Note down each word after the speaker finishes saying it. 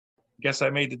guess I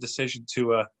made the decision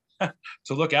to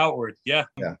to look outward. Yeah.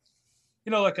 Yeah.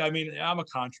 Look, I mean, I'm a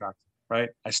contractor, right?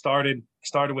 I started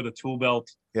with a tool belt.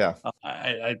 Yeah.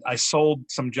 I sold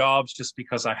some jobs just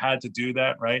because I had to do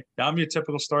that, right? Now I'm your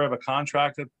typical story of a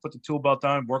contractor, put the tool belt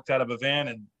on, worked out of a van,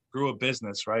 and grew a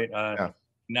business, right? Yeah.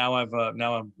 Now I'm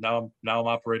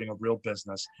operating a real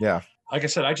business. Yeah. Like I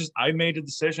said, I made a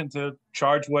decision to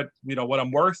charge what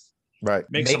I'm worth. Right.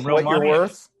 Make some real money. You're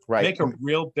worth. Right. Make a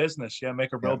real business. Yeah.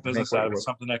 Make a real business out of it. Worth.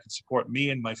 Something that can support me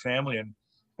and my family and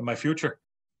my future.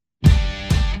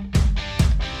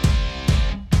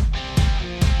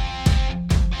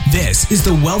 This is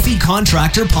the Wealthy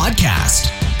Contractor Podcast,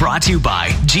 brought to you by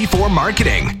G4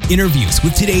 Marketing. Interviews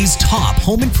with today's top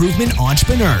home improvement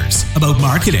entrepreneurs about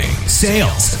marketing,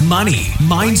 sales, money,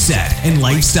 mindset, and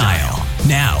lifestyle.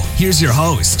 Now, here's your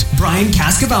host, Brian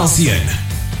Kaskavalciyan.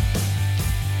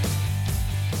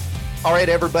 All right,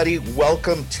 everybody,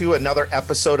 welcome to another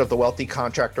episode of the Wealthy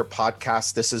Contractor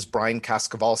Podcast. This is Brian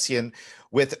Kaskavalciyan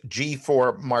with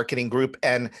G4 Marketing Group.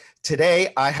 And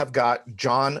today I have got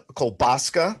John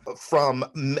Kolbaska from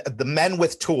the Men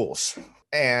with Tools.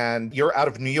 And you're out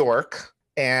of New York.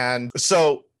 And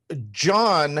so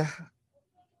John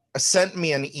sent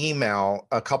me an email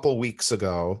a couple weeks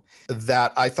ago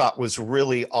that I thought was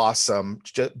really awesome,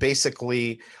 just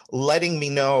basically letting me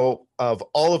know of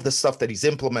all of the stuff that he's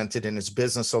implemented in his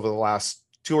business over the last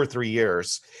 2 or 3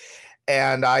 years.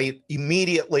 And I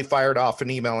immediately fired off an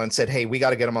email and said, hey, we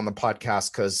got to get him on the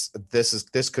podcast because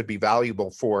this could be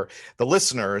valuable for the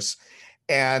listeners.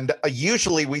 And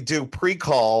usually we do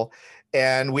pre-call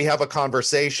and we have a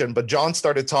conversation, but John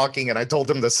started talking and I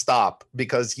told him to stop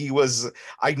because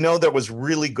I know there was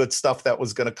really good stuff that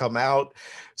was going to come out.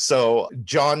 So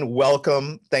John,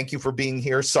 welcome. Thank you for being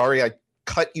here. Sorry, I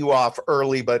cut you off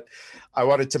early, but I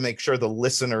wanted to make sure the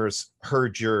listeners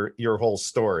heard your whole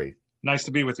story. Nice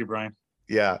to be with you, Brian.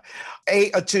 Yeah.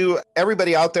 Hey, to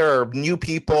everybody out there, new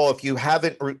people, if you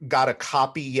haven't got a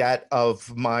copy yet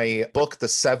of my book, The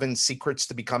 7 Secrets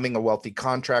to Becoming a Wealthy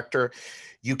Contractor,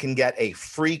 you can get a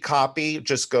free copy.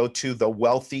 Just go to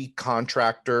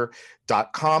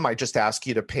thewealthycontractor.com. I just ask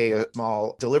you to pay a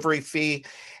small delivery fee,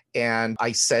 and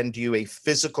I send you a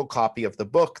physical copy of the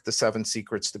book, The 7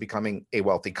 Secrets to Becoming a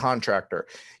Wealthy Contractor.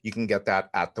 You can get that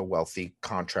at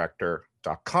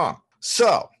thewealthycontractor.com.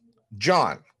 So,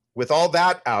 John, with all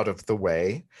that out of the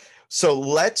way, so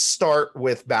let's start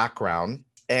with background.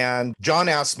 And John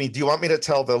asked me, do you want me to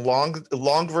tell the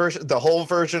long version, the whole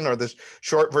version, or the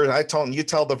short version? I told him, you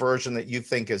tell the version that you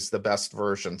think is the best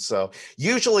version. So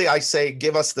usually I say,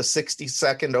 give us the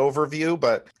 60-second overview,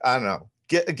 but I don't know.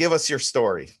 Give us your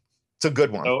story. It's a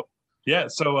good one.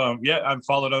 I've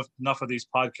followed enough of these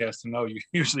podcasts to know you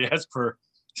usually ask for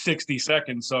 60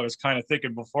 seconds. So I was kind of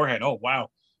thinking beforehand, oh, wow.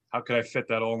 How could I fit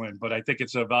that all in? But I think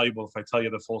it's valuable if I tell you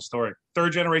the full story.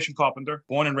 3rd generation carpenter,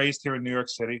 born and raised here in New York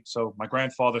City. So my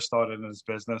grandfather started in his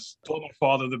business, told my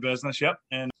father the business. Yep.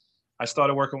 And I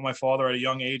started working with my father at a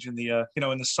young age in the,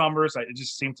 in the summers. I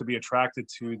just seemed to be attracted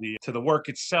to the work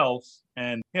itself.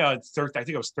 And, I think I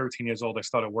was 13 years old. I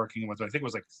started working with, I think it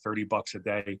was like $30 a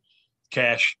day.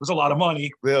 Cash. It was a lot of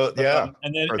money. Well, yeah.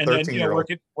 And then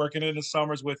working in the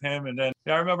summers with him. And then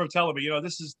I remember telling me,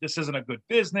 this isn't a good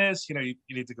business. You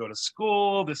need to go to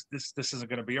school. This isn't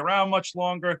going to be around much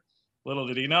longer. Little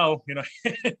did he know,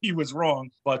 he was wrong.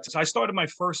 But I started my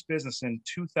first business in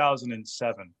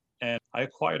 2007. And I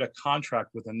acquired a contract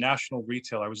with a national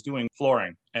retailer. I was doing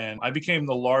flooring, and I became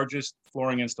the largest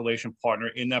flooring installation partner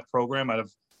in that program out of, I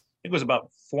think it was about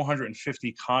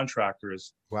 450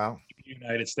 contractors. Wow. In the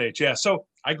United States. Yeah. So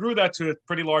I grew that to a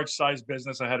pretty large size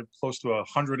business. I had close to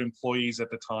 100 employees at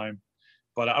the time,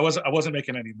 but I wasn't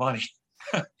making any money.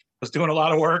 I was doing a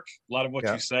lot of work, a lot of what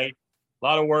you say, a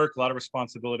lot of work, a lot of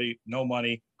responsibility, no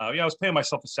money. I was paying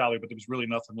myself a salary, but there was really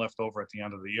nothing left over at the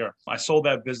end of the year. I sold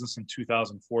that business in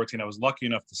 2014. I was lucky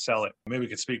enough to sell it. Maybe we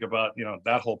could speak about,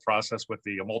 that whole process with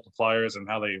the multipliers and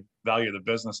how they value the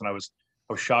business. And I was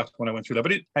shocked when I went through that.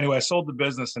 But anyway, I sold the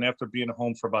business. And after being at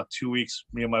home for about 2 weeks,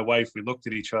 me and my wife, we looked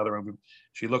at each other and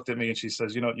she looked at me and she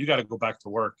says, you got to go back to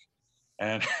work.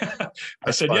 And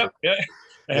I said, yep. Yeah.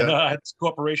 And I had this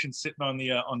corporation sitting on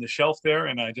the shelf there.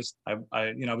 And I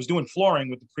was doing flooring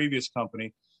with the previous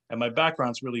company. And my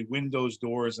background's really windows,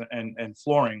 doors, and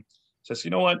flooring. So I said,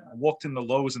 you know what? I walked into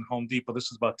Lowe's and Home Depot.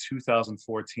 This was about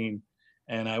 2014.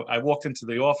 And I walked into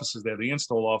the offices there, the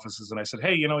install offices, and I said,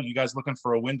 hey, you guys looking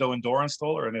for a window and door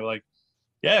installer? And they were like,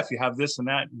 yeah, if you have this and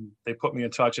that. And they put me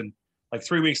in touch. And like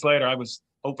 3 weeks later, I was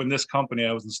opened this company.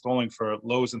 I was installing for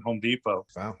Lowe's and Home Depot.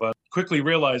 Wow. But quickly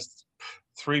realized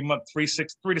 3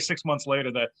 to 6 months later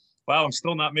that, wow, I'm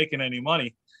still not making any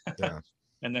money. Yeah.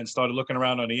 and then started looking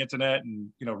around on the internet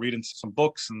and, reading some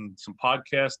books and some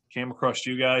podcasts. Came across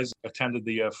you guys, attended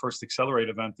the first Accelerate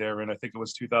event there, and I think it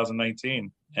was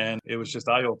 2019. And it was just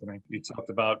eye-opening. You talked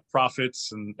about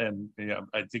profits and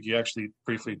I think you actually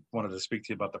briefly wanted to speak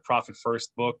to you about the Profit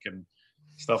First book and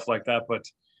stuff like that. But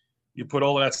you put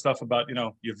all of that stuff about,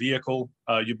 your vehicle,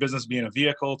 your business being a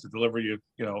vehicle to deliver you,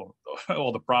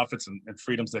 all the profits and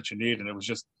freedoms that you need. And it was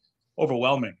just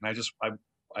overwhelming. And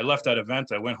I left that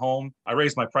event. I went home. I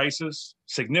raised my prices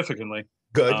significantly.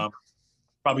 Good.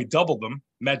 Probably doubled them.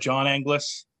 Met John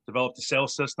Anglis, developed a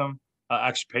sales system.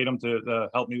 Actually paid him to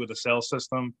help me with the sales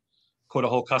system. Put a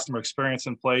whole customer experience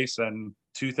in place. And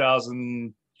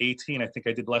 2018, I think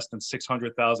I did less than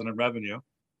 600,000 in revenue.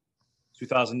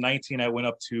 2019, I went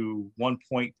up to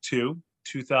 1.2.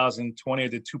 2020, I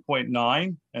did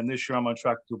 2.9. And this year I'm on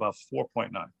track to do about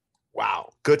 4.9. Wow.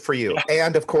 Good for you. Yeah.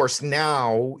 And of course,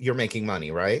 now you're making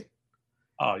money, right?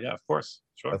 Oh, yeah, of course.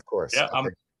 Sure. Of course. Yeah, okay.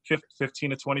 I'm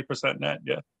 15 to 20% net.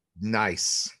 Yeah.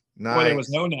 Nice. Well, there was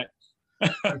no net.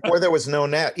 Before there was no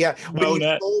net. Yeah.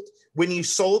 Net. When you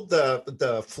sold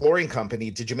the flooring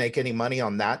company, did you make any money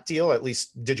on that deal? At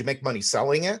least, did you make money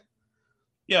selling it?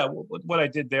 Yeah. What I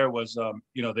did there was,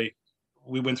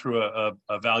 we went through a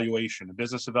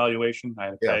business evaluation. I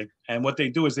had to pay. And what they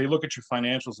do is they look at your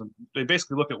financials and they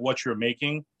basically look at what you're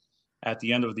making at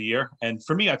the end of the year. And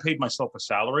for me, I paid myself a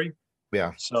salary.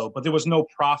 Yeah. So, but there was no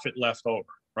profit left over,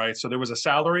 right? So there was a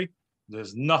salary.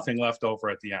 There's nothing left over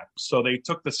at the end. So they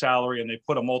took the salary and they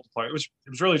put a multiplier. It was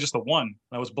really just a 1.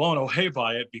 I was blown away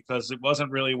by it because it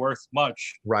wasn't really worth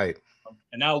much. Right.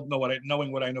 And now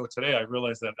knowing what I know today, I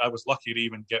realized that I was lucky to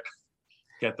even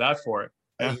get that for it.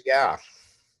 Yeah.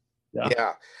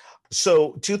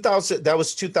 So that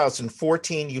was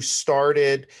 2014. You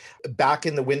started back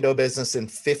in the window business in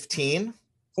 15.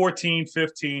 14,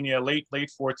 15, late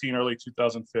 14, early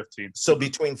 2015. So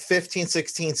between 15,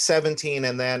 16, 17,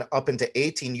 and then up into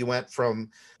 18, you went from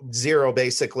 0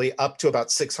 basically up to about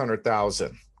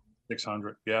 600,000.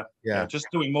 600, yeah. Just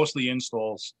doing mostly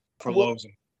installs for Lowe's.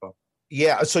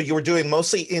 Yeah, so you were doing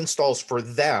mostly installs for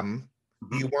them.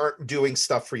 Mm-hmm. You weren't doing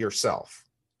stuff for yourself.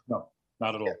 No,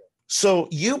 not at all. So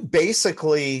you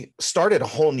basically started a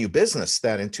whole new business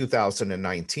then in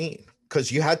 2019 because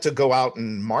you had to go out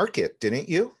and market, didn't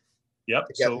you? Yep.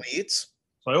 To get leads.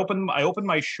 So I opened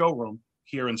my showroom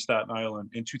here in Staten Island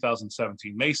in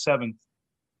 2017, May 7th,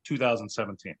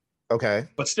 2017. Okay.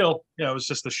 But still, it was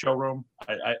just a showroom.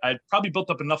 I probably built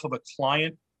up enough of a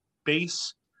client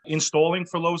base installing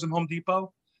for Lowe's and Home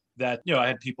Depot that, I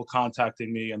had people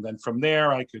contacting me. And then from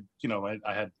there I could,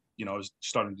 I was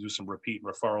starting to do some repeat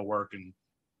referral work and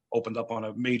opened up on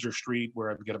a major street where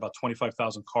I would get about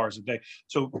 25,000 cars a day.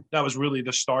 So that was really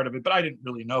the start of it, but I didn't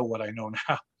really know what I know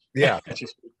now. Yeah.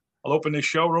 I'll open this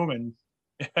showroom and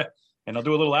I'll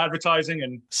do a little advertising.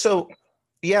 And so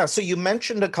you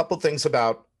mentioned a couple things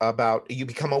about you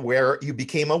became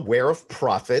aware of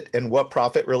profit and what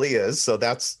profit really is. So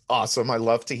that's awesome. I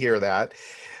love to hear that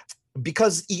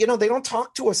because, they don't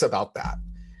talk to us about that.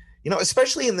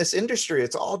 Especially in this industry,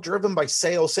 it's all driven by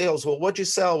sales. Well, what'd you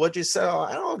sell?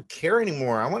 I don't care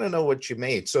anymore. I want to know what you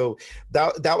made. So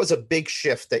that was a big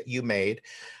shift that you made.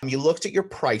 You looked at your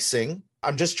pricing.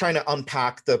 I'm just trying to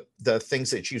unpack the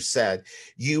things that you said.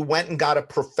 You went and got a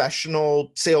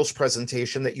professional sales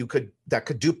presentation that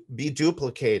could be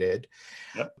duplicated.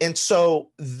 Yep. And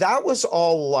so that was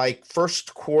all like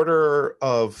first quarter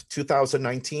of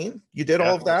 2019. You did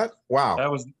all of that? Wow.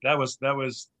 That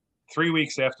was 3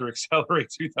 weeks after Accelerate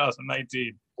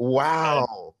 2019.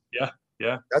 Wow. And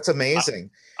yeah. That's amazing.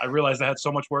 I realized I had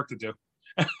so much work to do.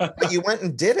 But you went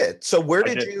and did it. So where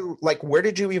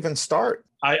did you even start?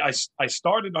 I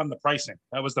started on the pricing.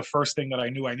 That was the first thing that I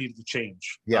knew I needed to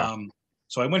change. Yeah.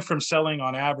 So I went from selling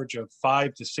on average of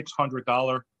 $500 to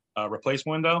 $600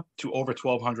 replacement window to over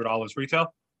 $1,200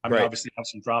 retail. I mean, obviously have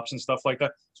some drops and stuff like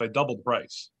that. So I doubled the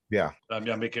price. Yeah. I'm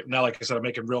making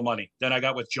real money. Then I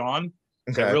got with John.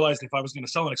 Okay. I realized if I was going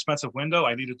to sell an expensive window,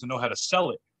 I needed to know how to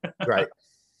sell it. Right.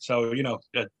 So, a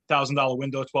 $1,000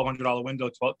 window, $1,200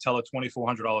 window, tell a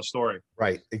 $2,400 story.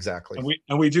 Right. Exactly.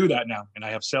 And we do that now. And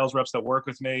I have sales reps that work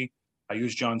with me. I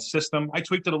use John's system. I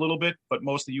tweaked it a little bit, but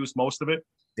mostly use most of it.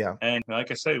 Yeah. And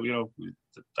like I say,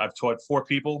 I've taught 4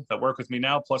 people that work with me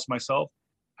now, plus myself,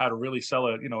 how to really sell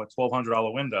a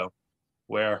 $1,200 window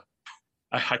where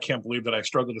I can't believe that I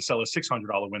struggled to sell a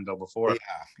 $600 window before.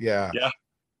 Yeah.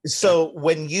 So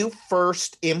when you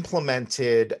first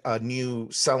implemented a new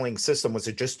selling system, was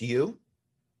it just you?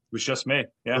 It was just me.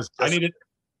 Yeah. I needed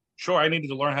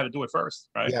to learn how to do it first.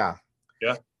 Right. Yeah.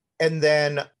 Yeah. And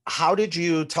then how did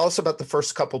you tell us about the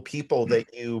first couple people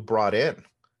that you brought in?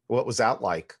 What was that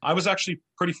like? I was actually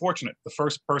pretty fortunate. The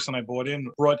first person I brought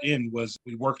in was,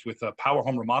 we worked with a Power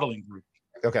Home Remodeling Group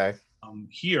Okay.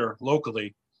 here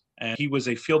locally, and he was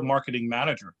a field marketing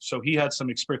manager. So he had some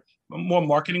experience, more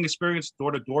marketing experience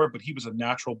door to door, but he was a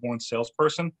natural born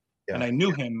salesperson. Yeah. And I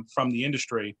knew him from the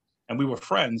industry, and we were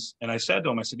friends. And I said to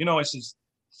him, I said,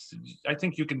 I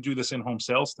think you can do this in-home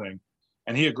sales thing.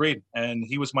 And he agreed. And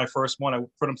he was my first one. I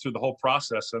put him through the whole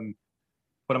process and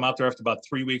put him out there after about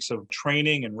 3 weeks of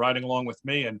training and riding along with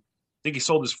me. And I think he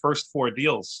sold his first 4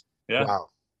 deals. Yeah. Wow.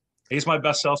 He's my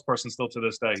best salesperson still to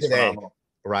this day. He's Today. phenomenal.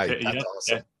 Right. Yeah, That's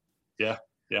awesome.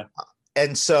 Yeah.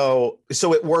 And so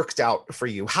it worked out for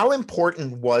you. How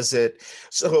important was it?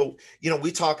 So,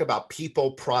 we talk about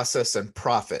people, process, and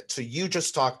profit. So you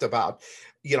just talked about,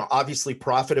 obviously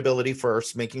profitability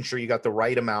first, making sure you got the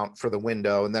right amount for the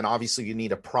window. And then obviously you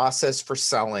need a process for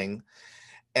selling.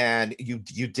 And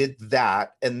you did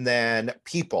that. And then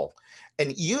people.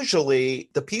 And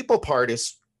usually the people part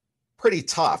is pretty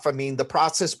tough. I mean, the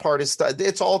process part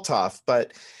it's all tough,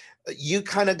 but you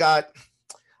kind of got,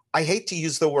 I hate to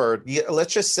use the word,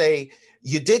 let's just say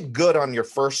you did good on your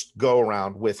first go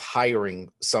around with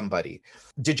hiring somebody.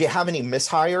 Did you have any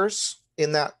mishires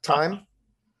in that time?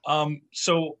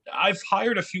 So I've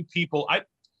hired a few people.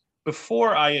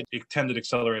 Before I attended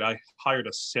Accelerate, I hired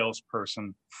a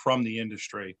salesperson from the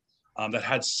industry that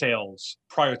had sales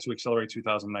prior to Accelerate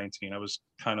 2019. I was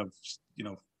kind of,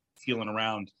 feeling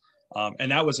around.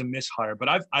 And that was a mishire, but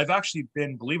I've actually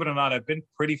been, believe it or not, I've been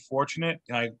pretty fortunate.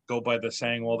 And I go by the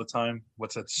saying all the time,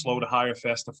 what's it? Slow to hire,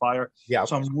 fast to fire. Yeah.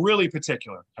 So I'm really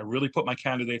particular. I really put my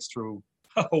candidates through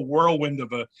a whirlwind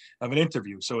of an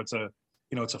interview. So it's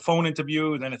a phone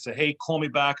interview. Then it's hey, call me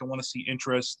back. I want to see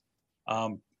interest.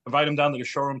 Invite them down to the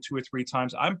showroom 2 or 3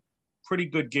 times. I'm pretty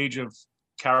good gauge of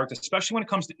character, especially when it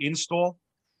comes to install,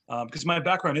 because my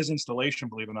background is installation,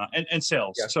 believe it or not, and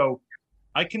sales. Yeah. So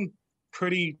I can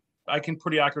pretty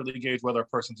accurately gauge whether a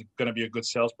person's going to be a good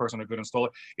salesperson or a good installer.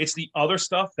 It's the other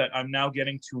stuff that I'm now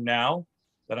getting to now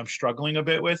that I'm struggling a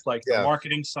bit with, like the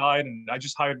marketing side. And I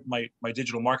just hired my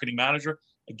digital marketing manager.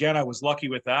 Again, I was lucky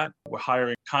with that. We're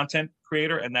hiring a content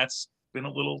creator, and that's been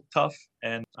a little tough.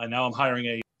 And now I'm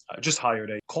I just hired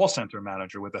a call center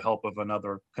manager with the help of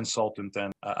another consultant,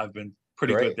 and I've been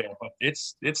pretty good there. But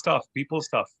it's tough. People's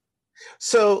tough.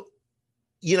 So,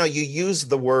 you use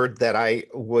the word that I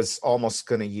was almost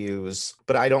going to use,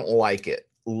 but I don't like it.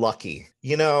 Lucky.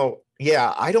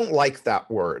 I don't like that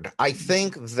word. I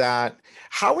think that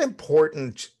how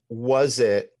important was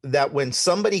it that when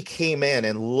somebody came in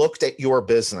and looked at your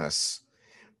business,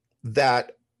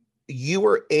 that you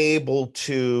were able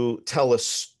to tell a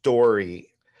story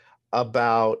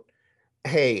about,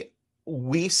 hey,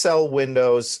 we sell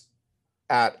windows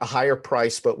at a higher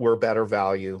price, but we're better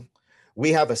value.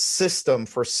 We have a system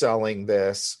for selling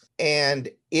this. And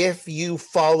if you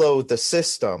follow the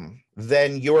system,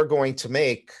 then you're going to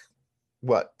make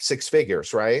 6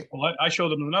 figures, right? Well, I show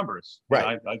them the numbers.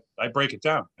 Right. I break it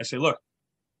down. I say, look,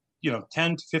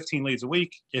 10 to 15 leads a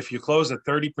week. If you close at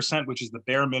 30%, which is the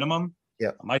bare minimum,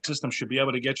 my system should be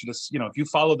able to get you this. If you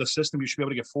follow the system, you should be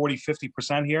able to get 40,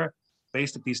 50% here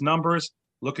based at these numbers.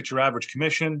 Look at your average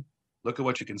commission, look at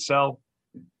what you can sell.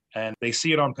 And they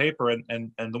see it on paper,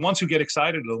 and the ones who get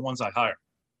excited are the ones I hire.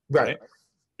 Right.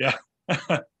 Yeah.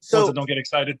 So ones that don't get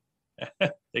excited,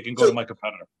 they can go to my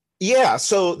competitor. Yeah.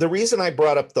 So the reason I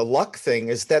brought up the luck thing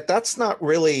is that that's not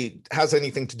really has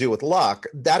anything to do with luck.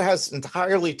 That has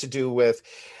entirely to do with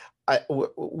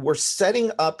we're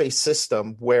setting up a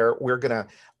system where we're going to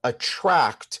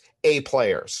attract A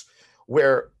players,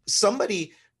 where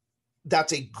somebody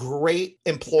that's a great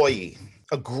employee,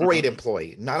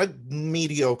 not a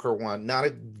mediocre one, not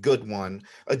a good one,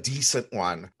 a decent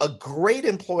one, a great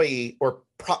employee or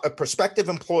a prospective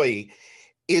employee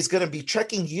is going to be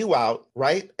checking you out,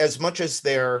 right? As much as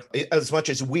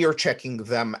we are checking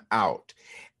them out.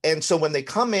 And so when they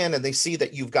come in and they see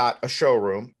that you've got a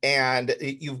showroom and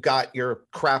you've got your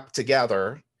crap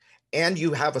together and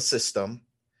you have a system,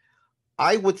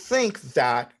 I would think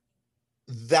that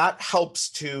helps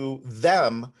to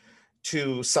them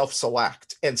to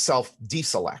self-select and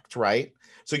self-deselect, right?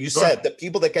 So you said the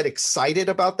people that get excited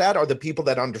about that are the people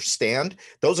that understand.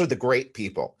 Those are the great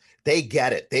people. They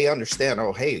get it. They understand,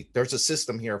 oh, hey, there's a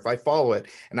system here. If I follow it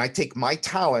and I take my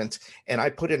talent and I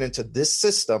put it into this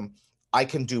system, I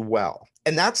can do well.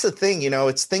 And that's the thing,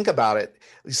 think about it.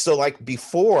 So like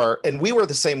before, and we were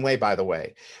the same way, by the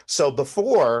way. So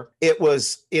before it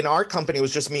was in our company, it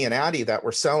was just me and Addie that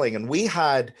were selling. And we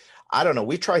had,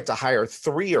 we tried to hire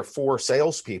 3 or 4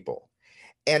 salespeople,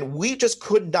 and we just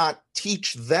could not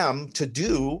teach them to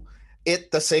do it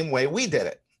the same way we did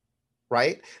it.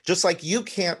 right? Just like you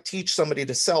can't teach somebody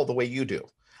to sell the way you do.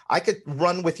 I could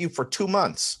run with you for 2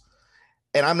 months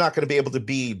and I'm not going to be able to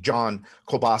be John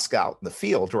Kolbaska out in the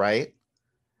field, right?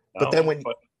 But then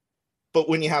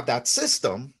when you have that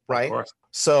system, right?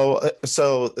 So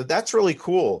that's really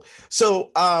cool.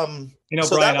 So Brian,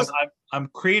 I'm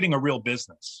creating a real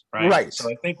business, right? Right. So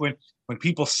I think when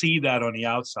people see that on the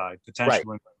outside,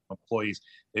 potential employees,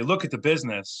 they look at the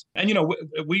business, and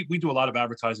we do a lot of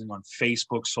advertising on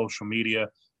Facebook, social media,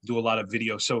 do a lot of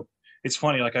video. So it's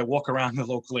funny, like I walk around the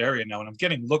local area now and I'm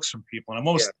getting looks from people, and I'm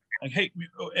almost like, hey,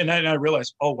 and I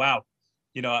realize, oh wow,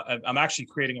 I'm actually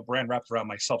creating a brand wrapped around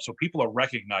myself. So people are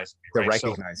recognizing me. They're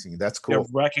recognizing you. That's cool. They're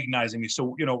recognizing me.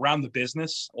 So, around the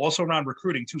business, also around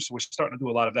recruiting too. So we're starting to do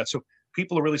a lot of that. So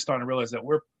people are really starting to realize that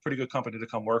we're a pretty good company to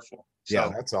come work for. So yeah,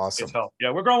 that's awesome.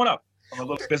 Yeah, we're growing up from a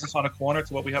little business on a corner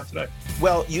to what we have today.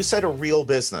 Well, you said a real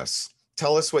business.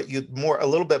 Tell us a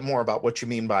little bit more about what you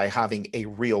mean by having a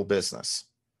real business.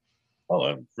 Well,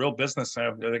 a real business,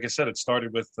 like I said, it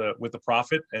started with the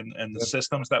profit and the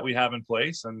systems that we have in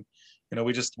place, and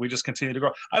we just continue to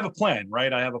grow. I have a plan,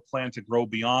 right? I have a plan to grow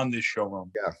beyond this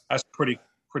showroom. Yeah, that's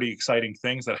pretty exciting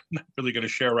things that I'm not really going to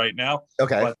share right now.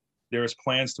 Okay, but there's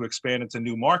plans to expand into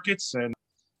new markets, and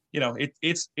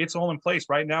it's all in place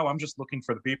right now. I'm just looking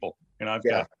for the people, and I've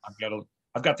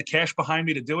got the cash behind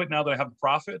me to do it now that I have the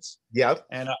profits. Yeah.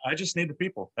 And I just need the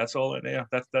people. That's all. Yeah.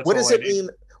 That's what all does it mean?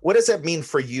 What does that mean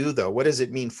for you though? What does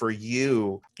it mean for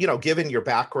you, given your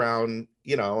background,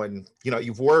 and,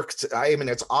 you've worked,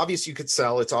 it's obvious you could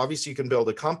sell, it's obvious you can build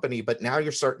a company, but now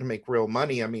you're starting to make real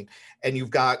money. And you've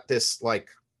got this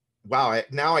wow,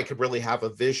 now I could really have a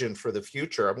vision for the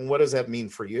future. What does that mean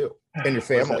for you and your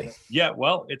family? Yeah.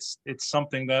 Well, it's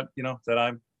something that,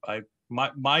 that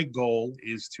my goal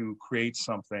is to create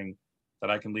something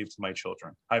that I can leave to my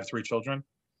children. I have 3 children.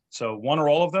 So one or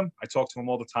all of them, I talk to them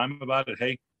all the time about it.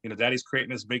 Hey, daddy's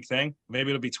creating this big thing. Maybe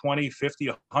it'll be 20, 50,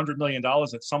 $100 million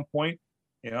at some point.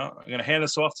 I'm going to hand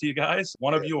this off to you guys,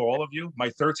 one of you or all of you. My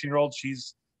 13-year-old,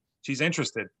 she's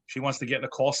interested. She wants to get in a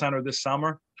call center this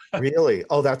summer. Really?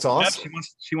 Oh, that's awesome. Yeah,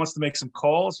 she wants to make some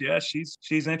calls. Yeah, she's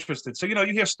interested. So, you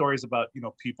hear stories about,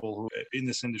 people who in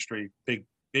this industry, big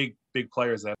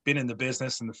players that have been in the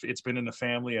business and it's been in the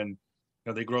family, and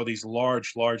they grow these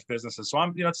large businesses. So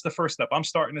I'm, it's the first step. I'm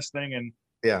starting this thing, and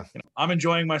I'm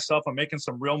enjoying myself. I'm making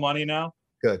some real money now.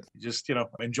 Good. Just,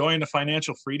 enjoying the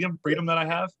financial freedom that I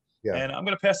have. Yeah. And I'm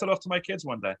going to pass it off to my kids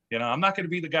one day. I'm not going to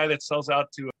be the guy that sells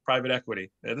out to private equity.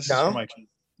 This is for my kids.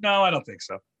 No, I don't think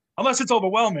so. Unless it's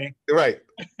overwhelming. Right.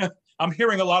 I'm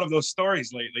hearing a lot of those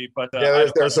stories lately, but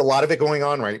there's a lot of it going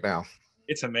on right now.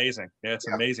 It's amazing. Yeah, it's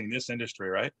amazing, this industry,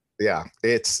 right? Yeah,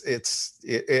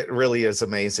 it really is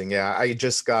amazing. Yeah, I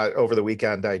just got over the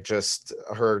weekend. I just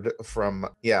heard from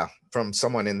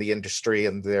someone in the industry,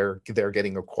 and they're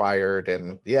getting acquired,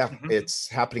 and it's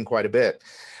happening quite a bit.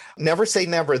 Never say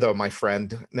never, though, my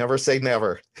friend. Never say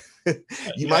never.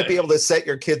 You might be able to set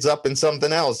your kids up in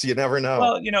something else. You never know.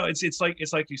 Well, it's like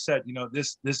you said.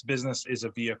 This business is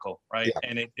a vehicle, right? Yeah.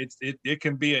 And it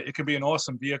can be an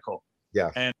awesome vehicle. Yeah.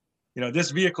 And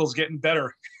this vehicle's getting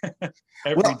better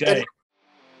every day.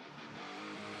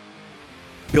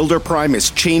 Builder Prime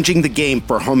is changing the game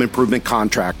for home improvement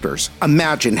contractors.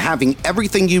 Imagine having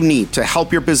everything you need to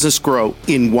help your business grow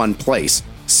in one place.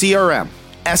 CRM,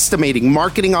 estimating,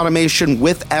 marketing automation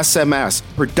with SMS,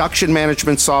 production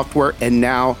management software, and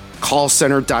now call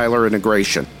center dialer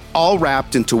integration, all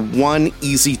wrapped into one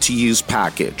easy-to-use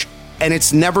package. And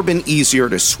it's never been easier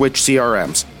to switch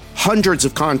CRMs. Hundreds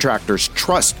of contractors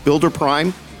trust Builder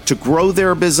Prime to grow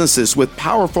their businesses with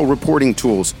powerful reporting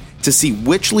tools to see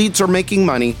which leads are making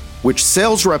money, which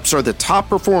sales reps are the top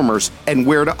performers, and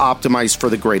where to optimize for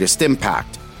the greatest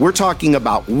impact. We're talking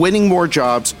about winning more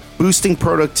jobs, boosting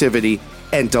productivity,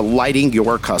 and delighting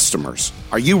your customers.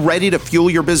 Are you ready to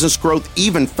fuel your business growth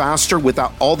even faster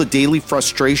without all the daily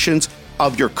frustrations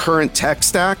of your current tech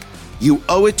stack? You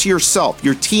owe it to yourself,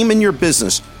 your team, and your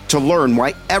business to learn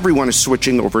why everyone is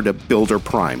switching over to Builder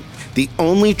Prime, the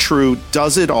only true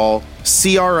does-it-all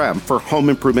CRM for home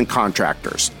improvement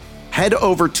contractors. Head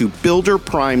over to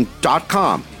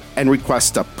builderprime.com and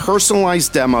request a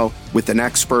personalized demo with an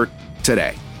expert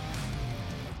today.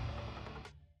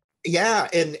 Yeah,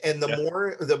 and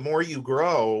the more you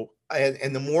grow,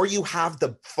 and the more you have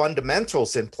the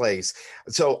fundamentals in place.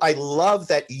 So I love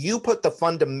that you put the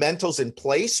fundamentals in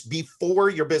place before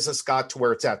your business got to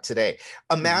where it's at today.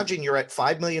 Imagine you're at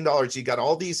 $5 million. You got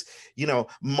all these,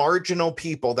 marginal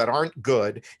people that aren't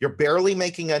good. You're barely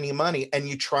making any money, and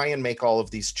you try and make all of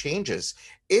these changes.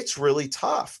 it's really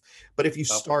tough. But if you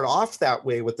start off that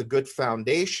way with a good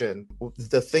foundation,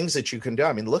 the things that you can do,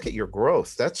 I mean, look at your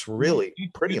growth. That's really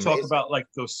pretty amazing. Talk about like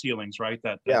those ceilings, right?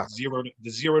 That zero to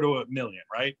 $1 million,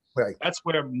 right? Right. That's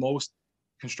where most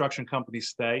construction companies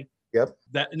stay. Yep.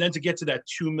 And then to get to that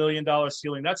 $2 million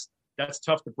ceiling, that's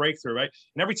tough to break through, right?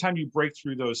 And every time you break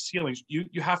through those ceilings,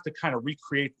 you have to kind of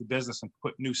recreate the business and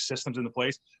put new systems into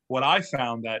place. What I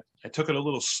found that I took it a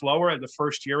little slower in the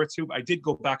first year or two. I did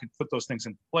go back and put those things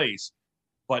into place,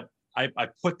 but I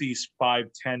put these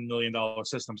 $5-10 million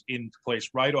systems into place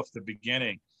right off the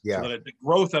beginning. Yeah. So that the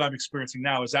growth that I'm experiencing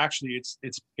now is actually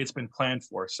it's been planned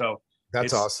for. So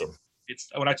that's awesome. It's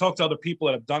when I talk to other people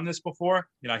that have done this before,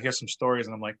 I hear some stories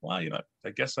and I'm like, well, I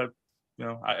guess I'm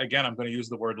going to use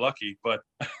the word lucky, but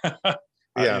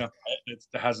it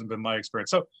hasn't been my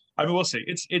experience. So, I mean, we'll see.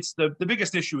 It's the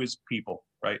biggest issue is people,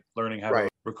 right? Learning how to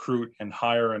recruit and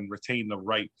hire and retain the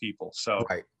right people. So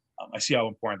I see how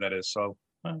important that is. So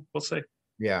we'll see.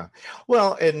 Yeah.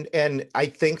 Well, and I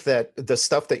think that the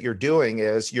stuff that you're doing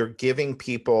is you're giving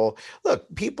people, look,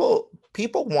 people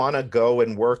want to go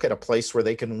and work at a place where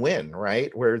they can win,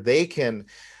 right? Where they can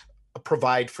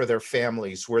provide for their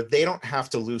families, where they don't have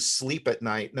to lose sleep at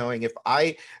night knowing if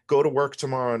I go to work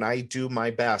tomorrow and I do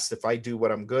my best, if I do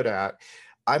what I'm good at,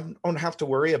 I don't have to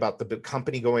worry about the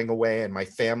company going away and my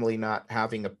family not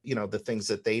having the things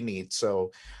that they need.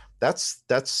 So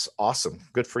that's awesome.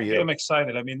 Good for you. I'm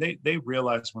excited. I mean, they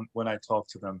realize when I talk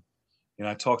to them,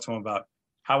 I talk to them about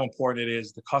how important it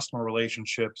is, the customer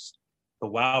relationships, the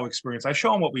wow experience. I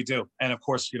show them what we do. And of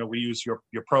course, we use your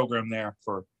program there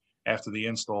for after the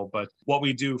install, but what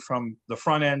we do from the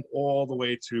front end all the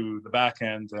way to the back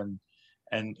end,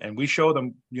 and we show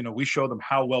them,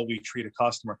 how well we treat a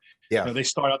customer. Yeah. They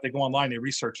start out, they go online, they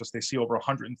research us, they see over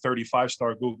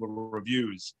 135-star Google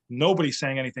reviews. Nobody's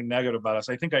saying anything negative about us.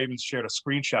 I think I even shared a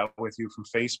screenshot with you from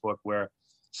Facebook where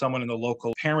someone in the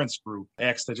local parents group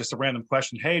asked just a random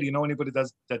question. Hey, do you know anybody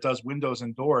that does windows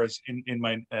and doors in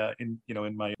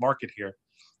my market here?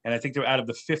 And I think they're out of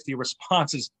the 50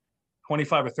 responses,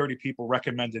 25 or 30 people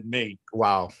recommended me.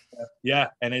 Wow. Yeah.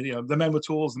 And the men with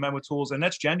tools, and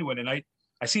that's genuine. And I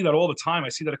see that all the time. I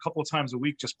see that a couple of times a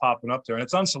week just popping up there, and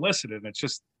it's unsolicited. And it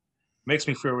just makes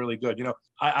me feel really good.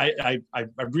 I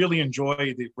really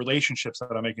enjoy the relationships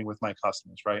that I'm making with my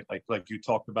customers, right? Like you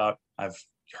talked about, I've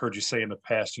heard you say in the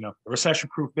past, a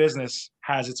recession-proof business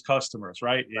has its customers,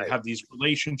 right? You have these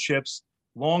relationships,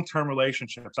 long-term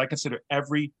relationships. I consider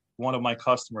every one of my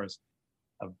customers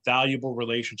a valuable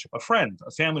relationship, a friend,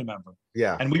 a family member.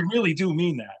 Yeah. And we really do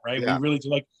mean that, right? Yeah. We really do.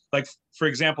 Like, for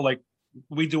example, like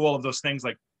we do all of those things,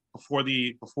 like before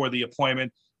the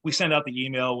appointment, we send out the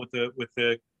email with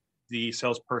the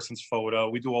salesperson's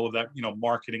photo. We do all of that,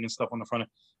 marketing and stuff on the front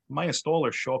end. My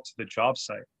installers show up to the job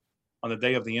site on the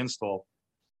day of the install.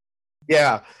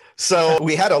 Yeah. So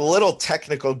we had a little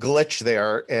technical glitch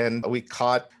there, and we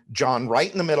caught John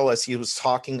right in the middle as he was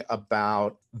talking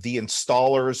about the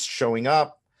installers showing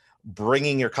up,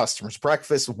 bringing your customers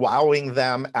breakfast, wowing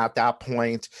them at that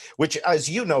point, which, as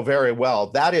you know very well,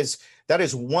 that is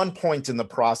one point in the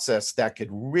process that could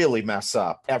really mess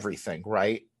up everything,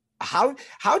 right? How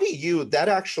do you, that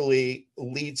actually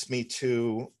leads me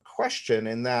to a question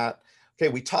in that, okay,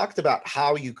 we talked about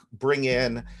how you bring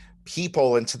in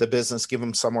people into the business, give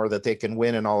them somewhere that they can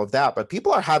win and all of that, but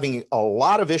people are having a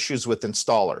lot of issues with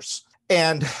installers.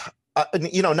 And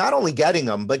not only getting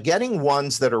them, but getting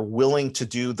ones that are willing to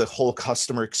do the whole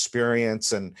customer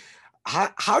experience. And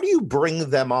how do you bring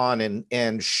them on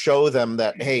and show them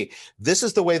that, hey, this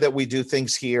is the way that we do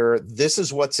things here. This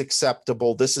is what's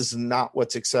acceptable. This is not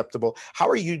what's acceptable. How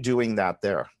are you doing that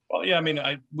there? Well, yeah, I mean,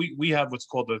 we have what's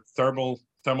called the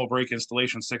thermal break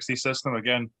installation 60 system,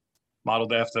 again,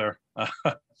 modeled after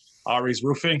Ari's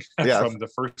roofing from the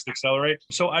first Accelerate.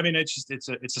 So, I mean, it's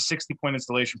a 60-point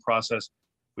installation process.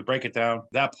 We break it down.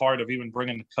 That part of even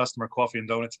bringing the customer coffee and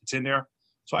donuts, it's in there.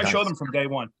 So I show them from day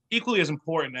one. Equally as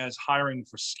important as hiring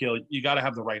for skill, you got to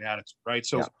have the right attitude, right?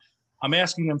 So I'm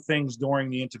asking them things during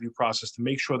the interview process to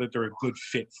make sure that they're a good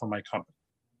fit for my company.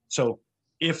 So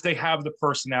if they have the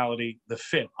personality, the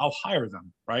fit, I'll hire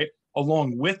them, right?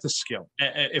 Along with the skill.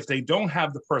 If they don't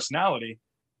have the personality,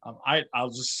 I'll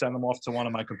just send them off to one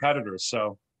of my competitors.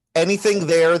 So anything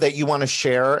there that you want to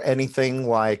share? Anything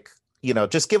like,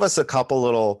 just give us a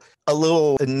little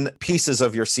pieces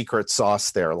of your secret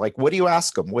sauce there. Like, what do you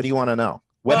ask them? What do you want to know?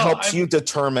 What helps you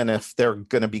determine if they're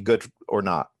going to be good or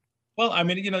not? Well, I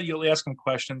mean, you'll ask them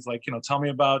questions like, tell me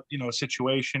about, a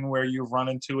situation where you've run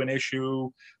into an issue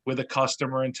with a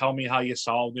customer and tell me how you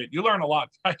solved it. You learn a lot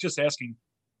by just asking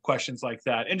questions like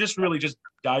that, and just really just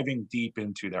diving deep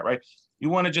into that, right? You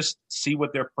want to just see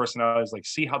what their personality is like,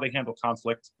 see how they handle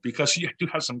conflict, because you do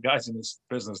have some guys in this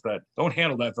business that don't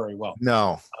handle that very well.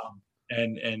 No.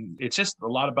 And it's just a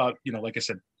lot about, like I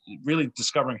said, really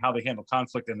discovering how they handle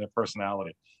conflict and their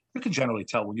personality. You can generally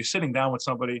tell when you're sitting down with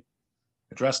somebody,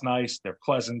 they're dressed nice, they're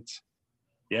pleasant,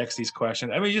 you ask these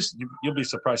questions. I mean, you'll be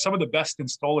surprised. Some of the best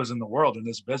installers in the world in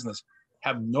this business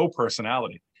have no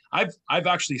personality. I've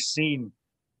actually seen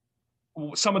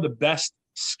some of the best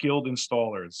skilled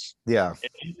installers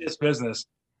in this business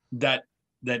that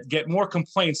get more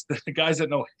complaints than the guys that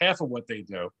know half of what they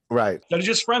do. Right. That are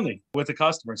just friendly with the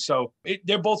customers. So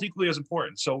they're both equally as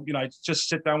important. So, I just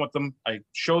sit down with them. I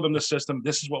show them the system.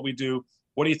 This is what we do.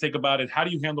 What do you think about it? How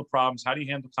do you handle problems? How do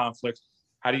you handle conflict?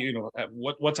 How do you,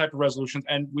 what type of resolutions?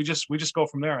 And we just go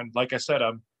from there. And like I said,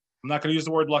 I'm not going to use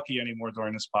the word lucky anymore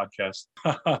during this podcast,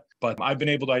 but I've been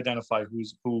able to identify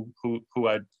who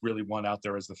I really want out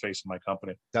there as the face of my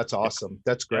company. That's awesome.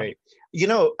 That's great.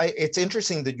 Yeah. It's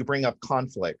interesting that you bring up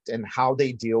conflict and how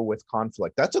they deal with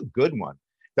conflict. That's a good one.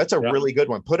 That's a really good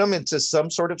one. Put them into some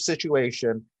sort of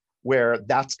situation where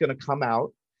that's going to come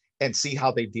out and see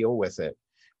how they deal with it.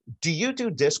 Do you do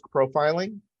disc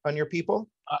profiling on your people?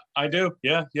 I do.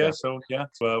 Yeah. So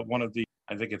one of the,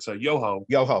 I think it's a Yoho.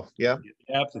 Yeah. Yeah,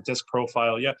 the disc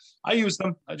profile. Yeah, I use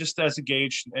them just as a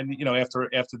gauge. And after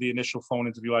the initial phone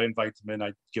interview, I invite them in.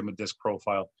 I give them a disc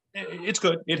profile. It's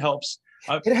good. It helps.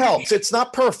 It helps. It's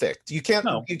not perfect. You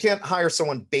can't hire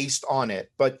someone based on it,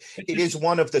 but it is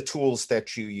one of the tools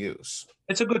that you use.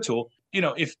 It's a good tool.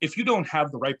 If you don't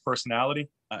have the right personality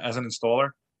as an installer,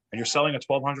 and you're selling a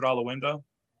 $1,200 window,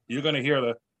 you're going to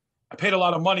hear I paid a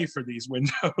lot of money for these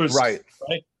windows. Right.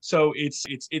 So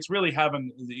it's really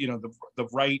having the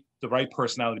right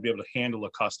personality to be able to handle a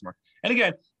customer. And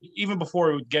again, even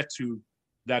before it would get to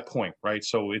that point, right?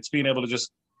 So it's being able to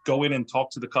just go in and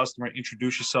talk to the customer,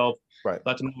 introduce yourself, let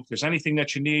them know if there's anything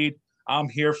that you need. I'm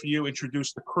here for you.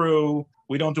 Introduce the crew.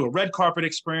 We don't do a red carpet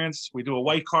experience. We do a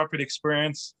white carpet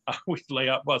experience. We lay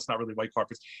out, well, it's not really white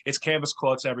carpets. It's canvas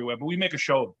cloths everywhere, but we make a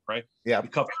show of it, right? Yeah. We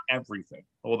cover everything.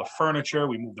 All the furniture,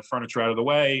 we move the furniture out of the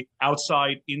way,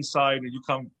 outside, inside. And you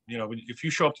come, if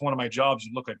you show up to one of my jobs,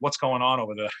 you look like what's going on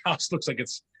over there. The house looks like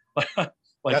it's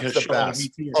like that's the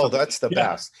best. Oh, that's the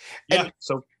best. And,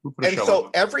 so we put a show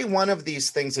on. Every one of these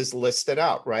things is listed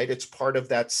out, right? It's part of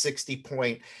that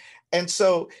 60-point. And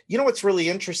so, what's really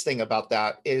interesting about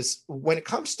that is when it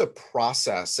comes to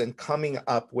process and coming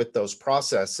up with those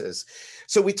processes.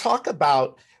 So we talk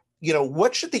about,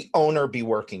 what should the owner be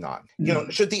working on?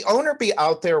 Should the owner be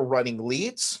out there running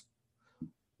leads?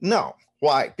 No.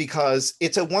 Why? Because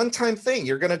it's a one-time thing.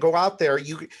 You're going to go out there.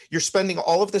 You're spending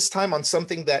all of this time on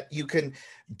something that you can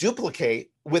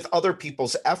duplicate with other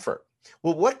people's effort.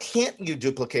 Well, what can't you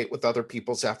duplicate with other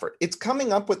people's effort? It's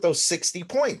coming up with those 60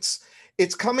 points.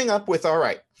 It's coming up with, all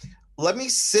right, let me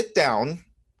sit down,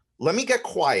 let me get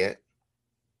quiet,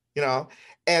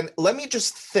 and let me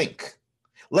just think.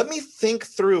 Let me think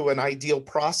through an ideal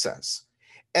process.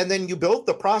 And then you build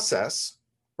the process,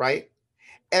 right?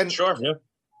 And sure, yeah.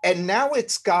 And now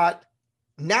it's got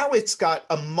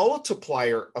a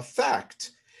multiplier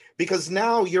effect, because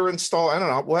now you're installing, I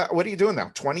don't know, what are you doing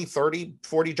now? 20, 30,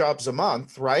 40 jobs a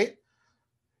month, right?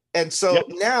 And so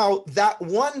now that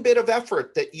one bit of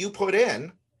effort that you put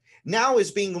in now is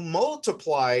being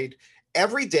multiplied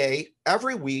every day,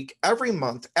 every week, every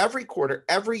month, every quarter,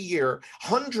 every year,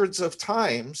 hundreds of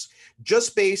times,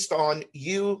 just based on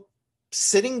you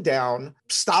sitting down,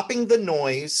 stopping the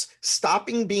noise,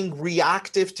 stopping being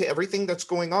reactive to everything that's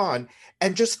going on,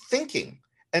 and just thinking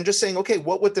and just saying, okay,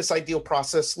 what would this ideal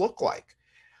process look like?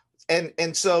 And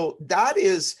so that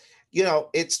is,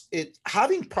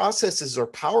 having processes are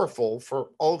powerful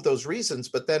for all of those reasons,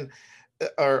 but then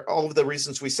are all of the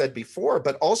reasons we said before,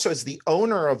 but also as the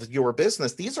owner of your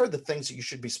business, these are the things that you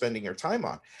should be spending your time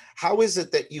on. How is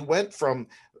it that you went from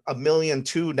 $1 million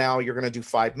to now you're going to do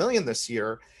 5 million this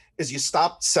year? Is you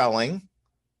stopped selling,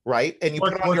 right? And you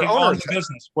put on your owner's hat.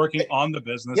 Working on the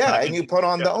business. Yeah, and you put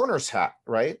on the owner's hat,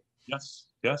 right? Yes.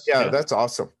 Yeah, that's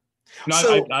awesome. No,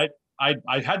 so,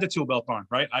 I had the tool belt on,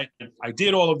 right? I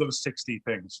did all of those 60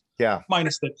 things. Yeah.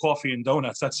 Minus the coffee and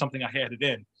donuts. That's something I added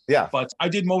in. Yeah. But I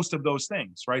did most of those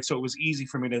things, right? So it was easy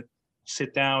for me to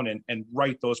sit down and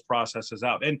write those processes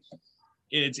out. And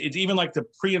it's even like the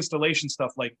pre-installation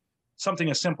stuff, like something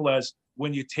as simple as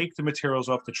when you take the materials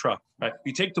off the truck, right?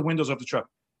 You take the windows off the truck,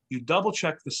 you double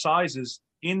check the sizes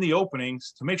in the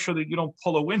openings to make sure that you don't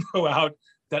pull a window out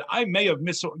that I may have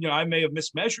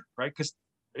mismeasured, right? Because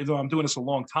I'm doing this a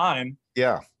long time.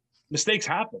 Yeah. Mistakes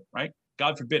happen, right?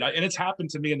 God forbid, and it's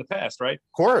happened to me in the past, right?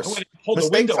 Of course. Pull the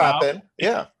Mistakes window happen. out.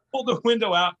 Yeah. Pull the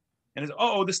window out and it's,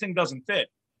 oh, this thing doesn't fit.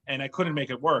 And I couldn't make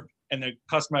it work. And the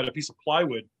customer had a piece of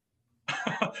plywood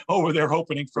over there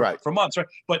opening for months, right?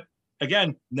 But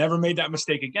again, never made that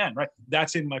mistake again, right?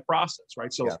 That's in my process,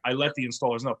 right? So I let the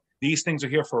installers know these things are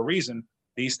here for a reason.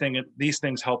 These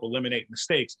things help eliminate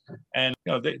mistakes. And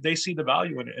they see the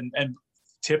value in it. And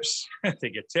tips, they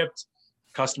get tipped.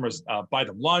 Customers buy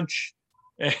them lunch.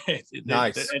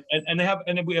 Nice. And they have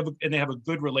a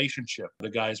good relationship, the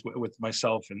guys with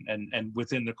myself and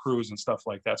within the crews and stuff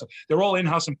like that. So they're all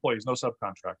in-house employees, no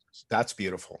subcontractors. That's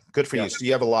beautiful. Good for you. So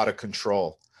you have a lot of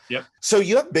control. Yep. So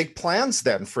you have big plans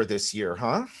then for this year,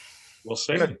 huh? We'll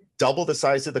see. You're gonna double the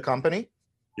size of the company?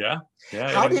 Yeah.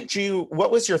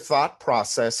 What was your thought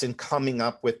process in coming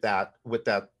up with that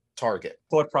target?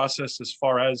 Thought process as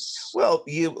far as? Well,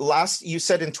 you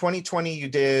said in 2020 you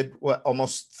did what,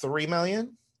 almost 3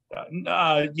 million?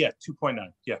 2.9.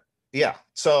 Yeah. Yeah.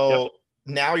 So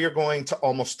now you're going to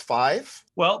almost 5?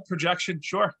 Well, projection,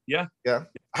 sure. Yeah. Yeah.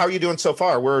 How are you doing so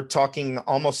far? We're talking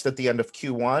almost at the end of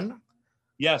Q1.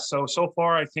 Yeah. So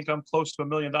far, I think I'm close to $1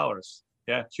 million.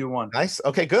 Yeah. Q1. Nice.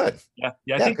 Okay, good. Yeah.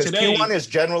 I think today Q1 is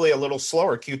generally a little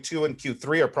slower. Q2 and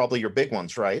Q3 are probably your big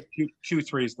ones, right?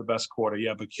 Q3 is the best quarter.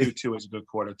 Yeah. But Q2 is a good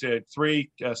quarter.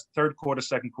 Third quarter,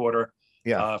 second quarter,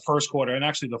 first quarter, and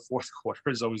actually the fourth quarter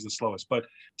is always the slowest. But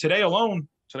today alone,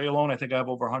 I think I have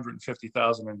over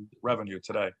 150,000 in revenue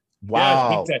today.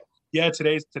 Wow. Yeah,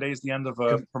 today's the end of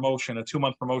a promotion, a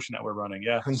 2-month promotion that we're running.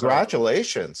 Yeah.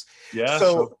 Congratulations. Yeah.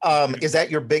 So is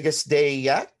that your biggest day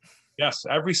yet? Yes.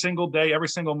 Every single day, every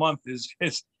single month it's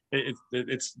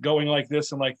going like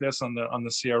this and like this on the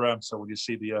CRM. So when you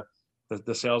see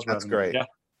the sales revenue. That's great. Yeah.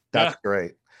 That's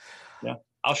great. Yeah.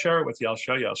 I'll share it with you. I'll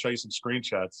show you some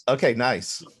screenshots. Okay,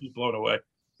 nice. You'll be blown away.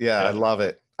 Yeah, I love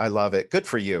it. Good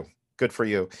for you.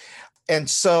 And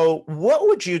so what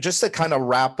would you, just to kind of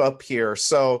wrap up here,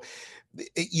 so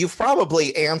you've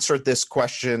probably answered this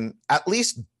question, at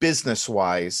least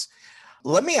business-wise.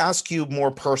 Let me ask you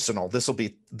more personal.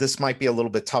 This might be a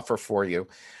little bit tougher for you,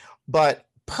 but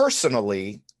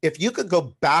personally, if you could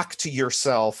go back to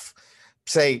yourself,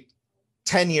 say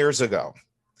 10 years ago,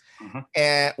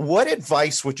 and what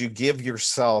advice would you give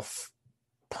yourself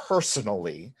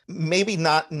personally? Maybe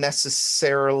not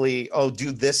necessarily,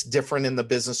 do this different in the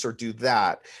business or do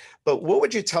that, but what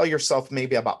would you tell yourself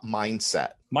maybe about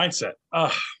mindset? Mindset.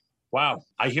 Wow.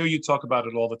 I hear you talk about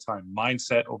it all the time.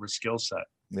 Mindset over skill set.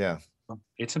 Yeah.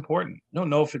 It's important. I don't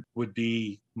know if it would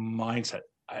be mindset.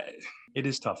 It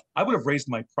is tough. I would have raised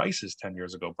my prices 10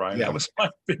 years ago, Brian. Yeah. That was my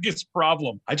biggest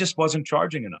problem. I just wasn't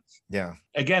charging enough. Yeah.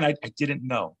 Again, I didn't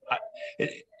know.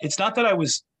 It's not that I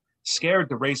was scared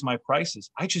to raise my prices.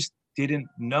 I just didn't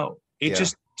know. It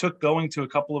just took going to a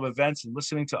couple of events and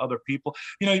listening to other people.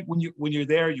 When you're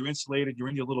there, you're insulated, you're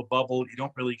in your little bubble. You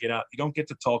don't really get out. You don't get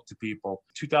to talk to people.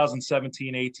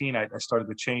 2017, 18, I started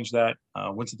to change that.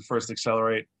 Went to the first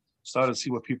Accelerate, started to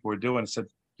see what people were doing and said,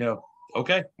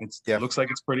 okay, it looks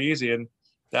like it's pretty easy. And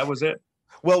that was it.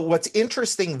 Well, what's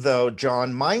interesting though,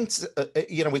 John,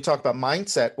 we talk about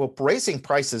mindset. Well, raising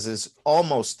prices is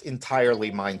almost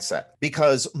entirely mindset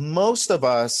because most of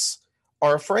us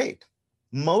are afraid.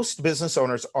 Most business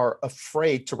owners are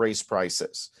afraid to raise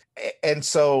prices. And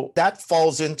so that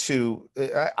falls into,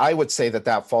 I would say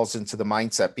that falls into the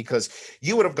mindset because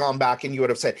you would have gone back and you would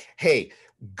have said, hey,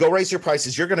 go raise your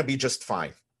prices. You're going to be just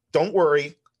fine. Don't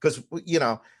worry because,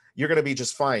 you're going to be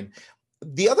just fine.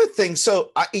 The other thing,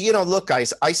 so, look,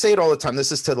 guys, I say it all the time.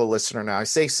 This is to the listener now. I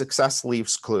say success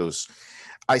leaves clues.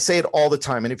 I say it all the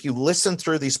time. And if you listen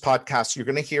through these podcasts, you're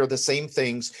going to hear the same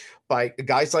things by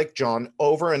guys like John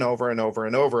over and over and over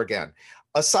and over again.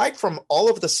 Aside from all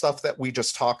of the stuff that we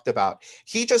just talked about,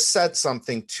 he just said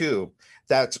something too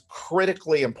that's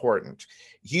critically important.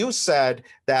 You said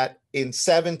that in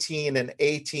 17 and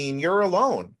 18, you're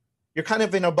alone. You're kind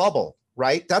of in a bubble,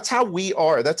 right? That's how we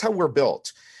are. That's how we're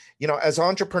built. As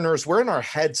entrepreneurs, we're in our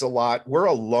heads a lot. We're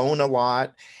alone a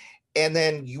lot. And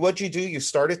then what you do, you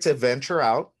started to venture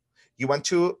out. You went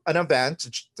to an event,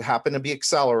 it happened to be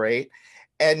Accelerate,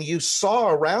 and you saw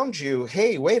around you,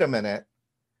 hey, wait a minute.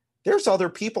 There's other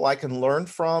people I can learn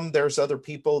from. There's other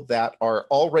people that are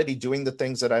already doing the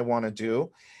things that I want to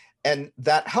do. And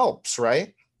that helps,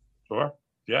 right? Sure.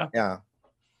 Yeah. Yeah.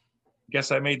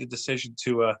 Guess I made the decision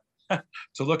to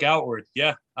look outward.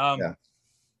 Yeah.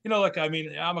 Look, I'm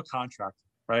a contractor,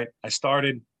 right? I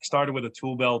started with a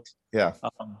tool belt. Yeah.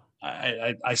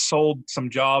 I sold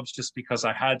some jobs just because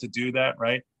I had to do that,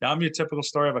 right? Now I'm your typical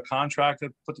story of a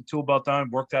contractor, put the tool belt on,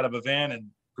 worked out of a van and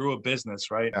grew a business,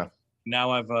 right? Yeah.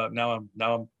 Now I'm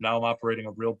operating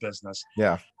a real business.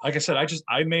 Yeah. Like I said,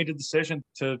 I made a decision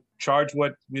to charge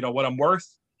what I'm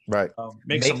worth. Right.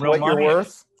 Make some real what money. you're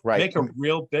worth. Right. Make a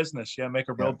real business. Yeah. Make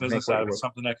a real business out of it.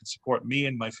 Something that can support me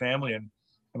and my family and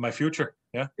my future.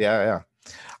 Yeah. Yeah.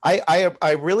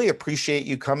 I really appreciate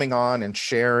you coming on and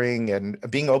sharing and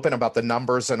being open about the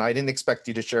numbers. And I didn't expect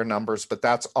you to share numbers, but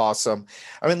that's awesome.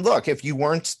 I mean, look, if you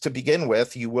weren't to begin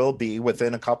with, you will be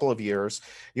within a couple of years.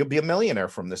 You'll be a millionaire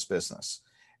from this business,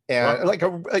 and like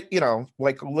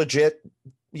legit,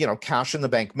 cash in the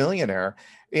bank millionaire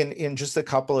in just a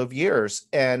couple of years.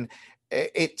 And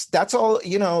that's all,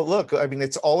 look, I mean,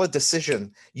 it's all a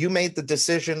decision. You made the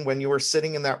decision when you were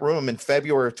sitting in that room in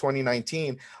February of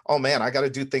 2019. Oh man, I got to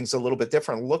do things a little bit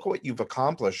different. Look what you've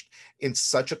accomplished in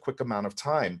such a quick amount of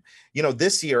time.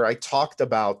 This year I talked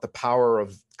about the power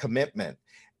of commitment,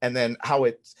 and then how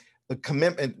the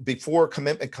commitment, before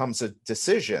commitment comes a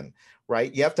decision,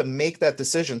 right? You have to make that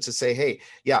decision to say, hey,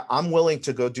 yeah, I'm willing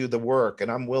to go do the work, and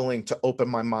I'm willing to open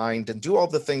my mind and do all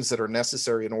the things that are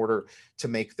necessary in order to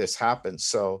make this happen.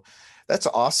 So that's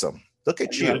awesome. Look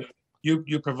at you.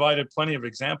 You provided plenty of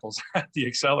examples at the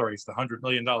Accelerates, the $100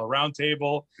 million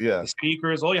roundtable, the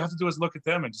speakers. All you have to do is look at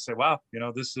them and just say, wow,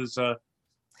 this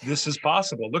is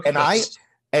possible. Look at this.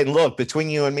 And look, between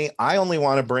you and me, I only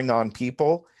want to bring on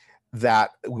people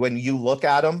that when you look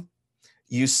at them,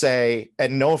 you say,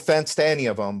 and no offense to any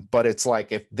of them, but it's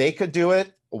like, if they could do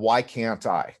it, why can't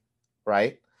I?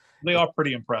 Right? They are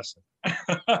pretty impressive.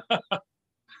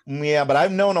 Yeah, but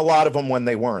I've known a lot of them when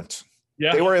they weren't.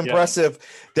 Yeah, they were impressive.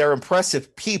 Yeah. They're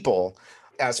impressive people,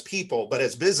 but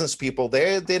as business people,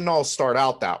 they didn't all start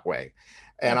out that way.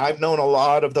 And I've known a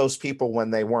lot of those people when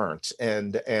they weren't.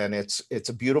 And it's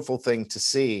a beautiful thing to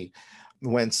see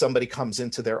when somebody comes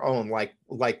into their own,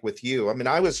 like with you. I mean,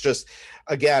 I was just,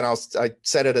 again, I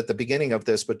said it at the beginning of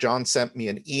this, but John sent me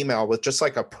an email with just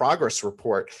like a progress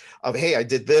report of, hey, I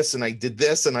did this and I did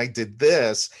this and I did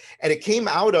this. And it came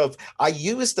out of, I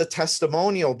used the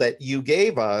testimonial that you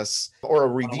gave us, or a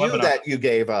review that you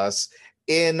gave us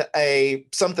in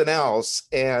something else.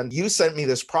 And you sent me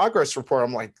this progress report.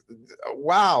 I'm like,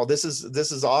 wow, this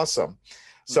is awesome.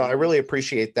 So I really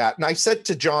appreciate that. And I said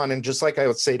to John, and just like I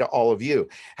would say to all of you,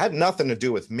 had nothing to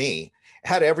do with me. It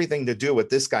had everything to do with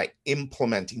this guy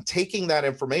implementing, taking that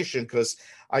information, because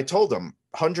I told him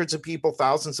hundreds of people,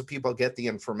 thousands of people get the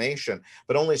information,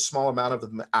 but only a small amount of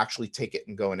them actually take it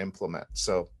and go and implement.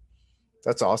 So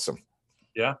that's awesome.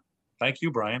 Yeah. Thank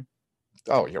you, Brian.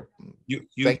 Oh,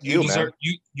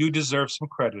 you deserve some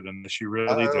credit in this. You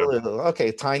really do.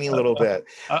 Okay. Tiny little bit.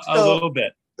 A little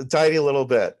bit. A tiny little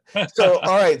bit. So,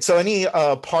 all right. So any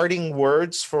parting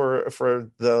words for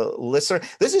the listener?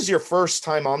 This is your first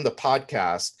time on the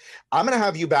podcast. I'm going to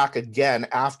have you back again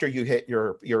after you hit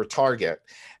your target.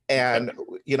 And,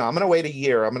 I'm going to wait a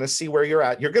year. I'm going to see where you're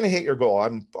at. You're going to hit your goal.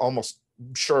 I'm almost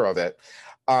sure of it.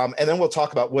 And then we'll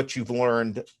talk about what you've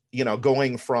learned,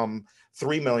 going from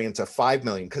 3 million to 5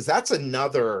 million, because that's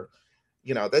another,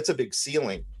 that's a big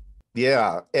ceiling.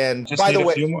 Yeah. And just by the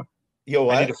way,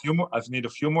 I need a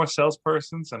few more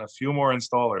salespersons and a few more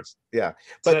installers. Yeah.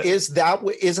 But isn't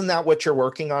that what you're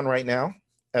working on right now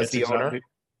as the owner?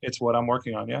 It's what I'm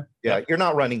working on. Yeah. Yeah. You're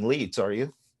not running leads, are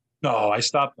you? No, I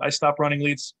stopped running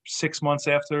leads 6 months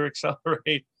after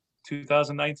Accelerate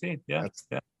 2019. Yeah.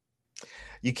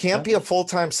 You can't be a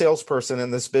full-time salesperson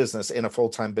in this business and a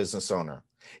full-time business owner.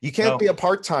 You can't be a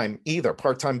part-time either,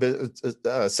 part-time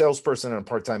salesperson and a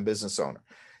part-time business owner.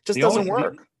 Just doesn't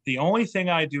work. The only thing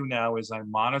I do now is I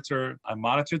monitor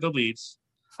the leads.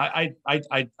 I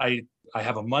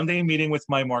have a Monday meeting with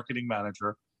my marketing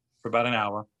manager for about an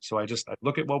hour. So I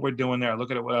look at what we're doing there. I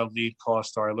look at what our lead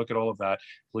costs are. I look at all of that,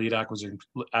 lead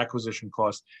acquisition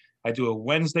costs. I do a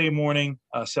Wednesday morning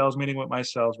sales meeting with my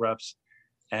sales reps,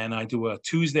 and I do a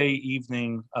Tuesday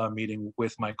evening meeting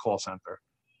with my call center.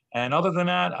 And other than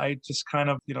that, I just kind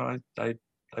of, I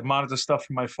monitor stuff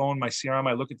from my phone, my CRM.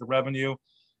 I look at the revenue.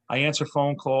 I answer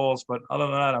phone calls, but other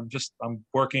than that, I'm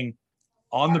working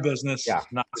on the business,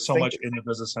 not so much in the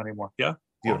business anymore. Yeah.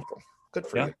 Beautiful. Good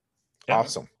for you. Yeah.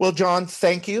 Awesome. Well, John,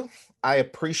 thank you. I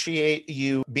appreciate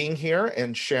you being here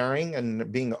and sharing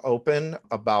and being open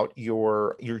about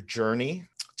your journey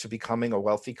to becoming a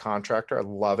wealthy contractor. I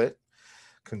love it.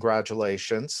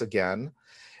 Congratulations again.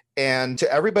 And to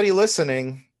everybody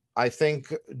listening, I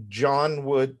think John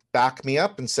would back me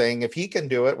up in saying, if he can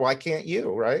do it, why can't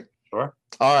you? Right? Sure.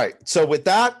 All right. So with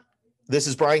that, this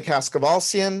is Brian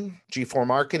Kaskavalsian, G4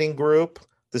 Marketing Group.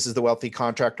 This is the Wealthy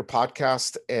Contractor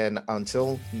Podcast. And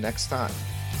until next time.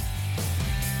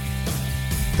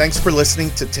 Thanks for listening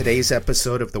to today's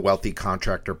episode of the Wealthy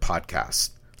Contractor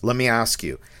Podcast. Let me ask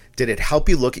you, Did it help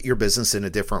you look at your business in a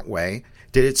different way?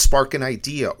 Did it spark an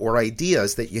idea or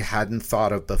ideas that you hadn't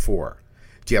thought of before?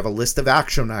 Do you have a list of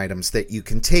action items that you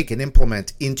can take and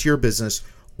implement into your business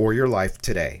or your life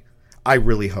today? I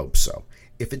really hope so.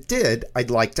 If it did, I'd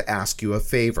like to ask you a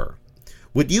favor.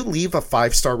 Would you leave a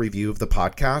 5-star review of the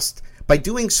podcast? By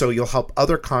doing so, you'll help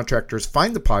other contractors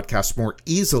find the podcast more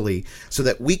easily so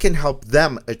that we can help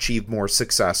them achieve more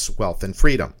success, wealth, and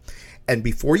freedom. And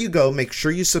before you go, make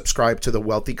sure you subscribe to the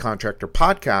Wealthy Contractor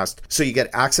podcast so you get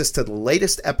access to the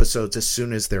latest episodes as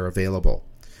soon as they're available.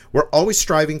 We're always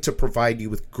striving to provide you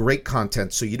with great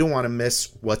content so you don't want to miss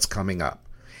what's coming up.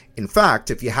 In fact,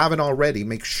 if you haven't already,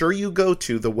 make sure you go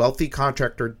to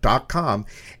thewealthycontractor.com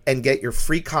and get your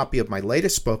free copy of my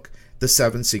latest book, The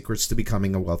 7 Secrets to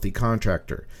Becoming a Wealthy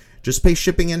Contractor. Just pay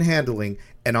shipping and handling,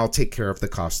 and I'll take care of the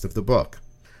cost of the book.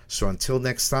 So until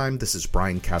next time, this is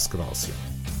Brian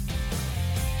Kaskavalcian.